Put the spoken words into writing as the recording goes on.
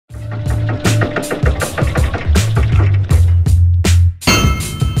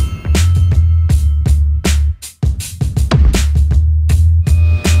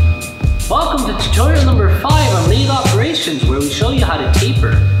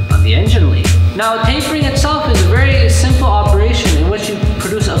Now, tapering itself is a very simple operation in which you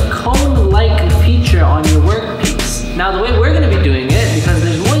produce a cone-like feature on your workpiece. Now, the way we're going to be doing it, because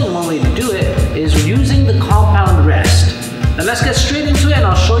there's more than one way to do it, is using the compound rest. Now let's get straight into it and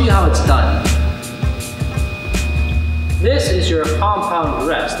I'll show you how it's done. This is your compound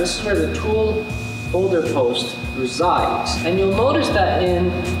rest. This is where the tool holder post resides. And you'll notice that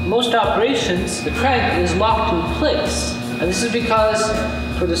in most operations, the crank is locked in place. And this is because,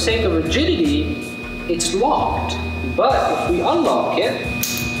 for the sake of rigidity, it's locked. But if we unlock it,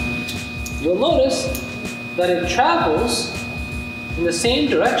 you'll notice that it travels in the same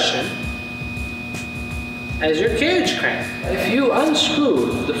direction as your carriage crank. If you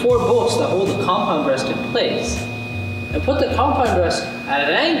unscrew the 4 bolts that hold the compound rest in place and put the compound rest at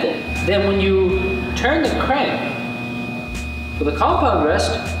an angle, then when you turn the crank for the compound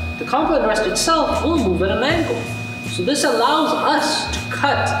rest itself will move at an angle. So this allows us to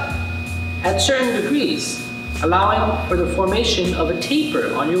cut at certain degrees, allowing for the formation of a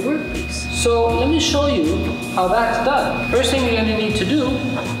taper on your workpiece. So let me show you how that's done. First thing you're going to need to do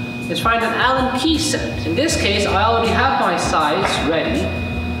is find an Allen key set. In this case, I already have my size ready,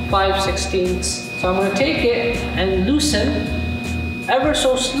 5/16. So I'm going to take it and loosen ever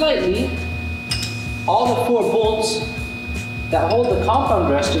so slightly all the 4 bolts that hold the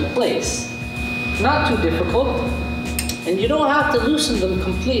compound rest in place. Not too difficult, and you don't have to loosen them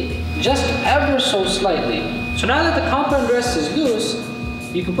completely, just ever so slightly. So now that the compound rest is loose,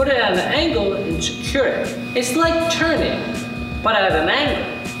 you can put it at an angle and secure it. It's like turning, but at an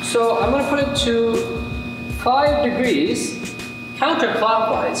angle. So I'm going to put it to 5 degrees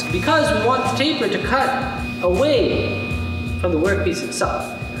counterclockwise because we want the taper to cut away from the workpiece itself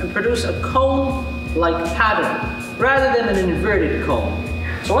and produce a cone-like pattern rather than an inverted cone.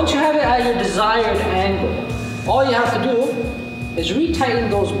 So once you have it at your desired angle, all you have to do is retighten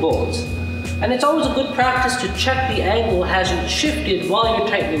those bolts. And it's always a good practice to check the angle hasn't shifted while you're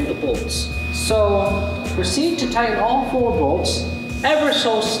tightening the bolts. So proceed to tighten all 4 bolts ever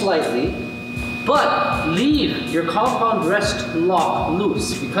so slightly, but leave your compound rest lock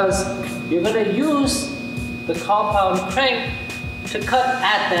loose because you're going to use the compound crank to cut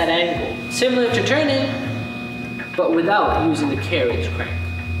at that angle. Similar to turning, but without using the carriage crank.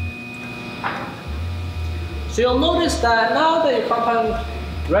 So you'll notice that now that your compound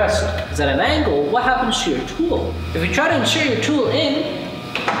rest is at an angle, what happens to your tool? If you try to insert your tool in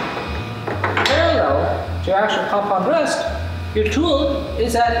parallel to your actual compound rest, your tool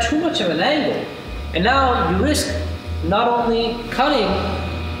is at too much of an angle. And now you risk not only cutting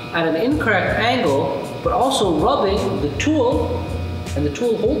at an incorrect angle, but also rubbing the tool and the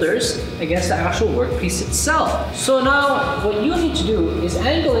tool holders against the actual workpiece itself. So now what you need to do is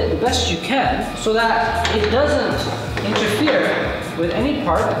angle it the best you can so that it doesn't interfere with any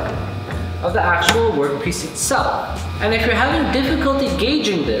part of the actual workpiece itself. And if you're having difficulty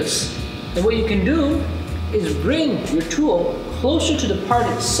gauging this, then what you can do is bring your tool closer to the part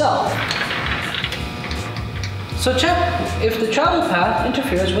itself. So check if the travel path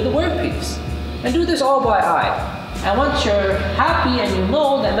interferes with the workpiece. And do this all by eye. And once you're happy and you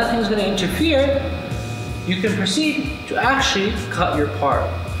know that nothing's going to interfere, you can proceed to actually cut your part.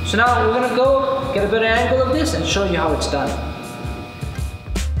 So now we're going to go get a better angle of this and show you how it's done.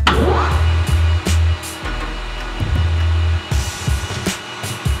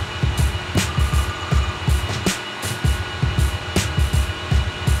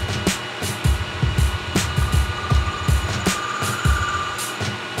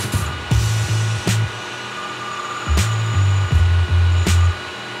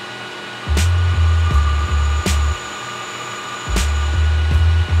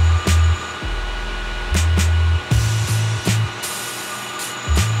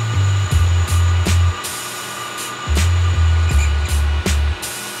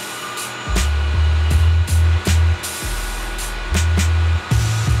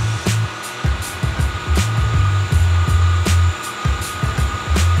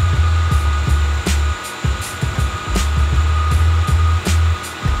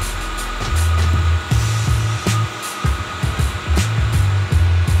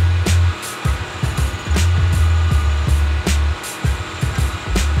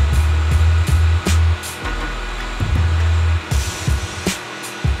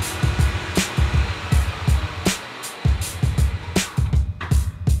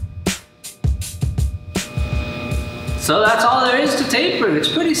 So that's all there is to tapering.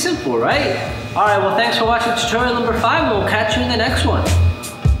 It's pretty simple, right? Alright, well thanks for watching tutorial number 5 and we'll catch you in the next one.